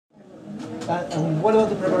And what about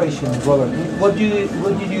the preparation, Robert? What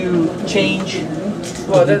did you change?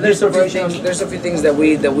 Well, there's a few things that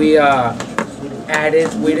we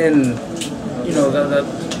added. We didn't, you know, the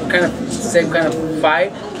kind of same kind of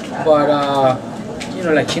fight, but you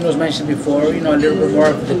know, like Chino's mentioned before, you know, a little bit more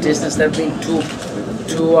of the distance, that being too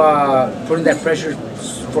putting that pressure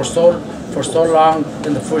for so long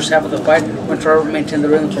in the first half of the fight. We're trying to maintain the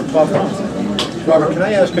rhythm for 12 rounds. Robert, can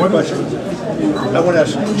I ask a question? I want to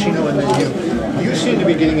ask Chino and then you. You seem to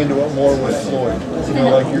be getting into it more with Floyd. You know,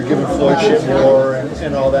 like you're giving Floyd shit more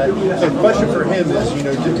and all that. So the question for him is, you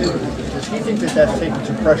know, does he think that that's taking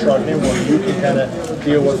some pressure on him where you can kind of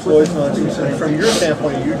deal with Floyd's nonsense? And from your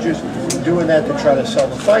standpoint, are you just doing that to try to sell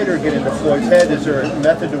the fight or get into Floyd's head? Is there a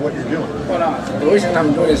method to what you're doing? Well, the reason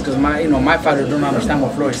I'm doing it is because my fighters don't understand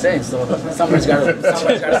what Floyd's saying, so somebody's got to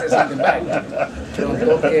say something back. Pero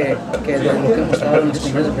creo que de lo que hemos hablado en las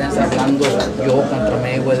conferencias de prensa, hablando yo contra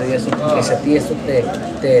Mayweather y eso, que a ti eso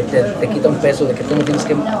te quita un peso de que tú no tienes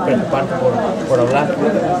que preocuparte por hablar.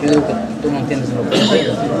 Yo digo que tú no entiendes lo que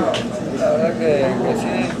dices. La verdad que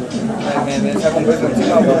sí, me saca un peso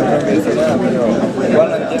encima porque no quiero decir nada, pero igual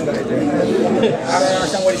no entiendo lo que estoy diciendo. I don't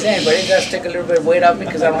understand what he's saying, but he does take a little bit of weight off me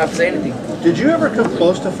because I don't have to say anything. Did you ever come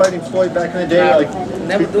close to fighting Floyd back in the day? Like,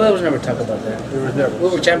 there was never talk about that. There was never. We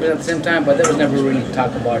were champions at the same time, but there was never really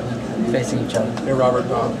talk about facing each other. Hey, Robert.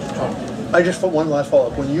 I just put one last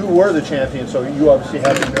follow-up. When you were the champion, so you obviously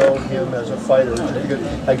had to know him as a fighter,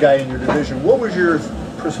 a guy in your division. What was your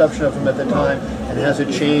perception of him at the time, and has it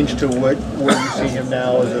changed to where you see him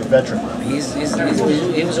now as a veteran? He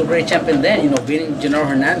was a great champion then. You know, beating Gennaro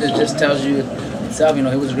Hernandez just tells you itself. You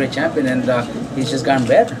know, he was a great champion, and he's just gotten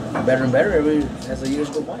better and better as the years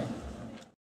go by.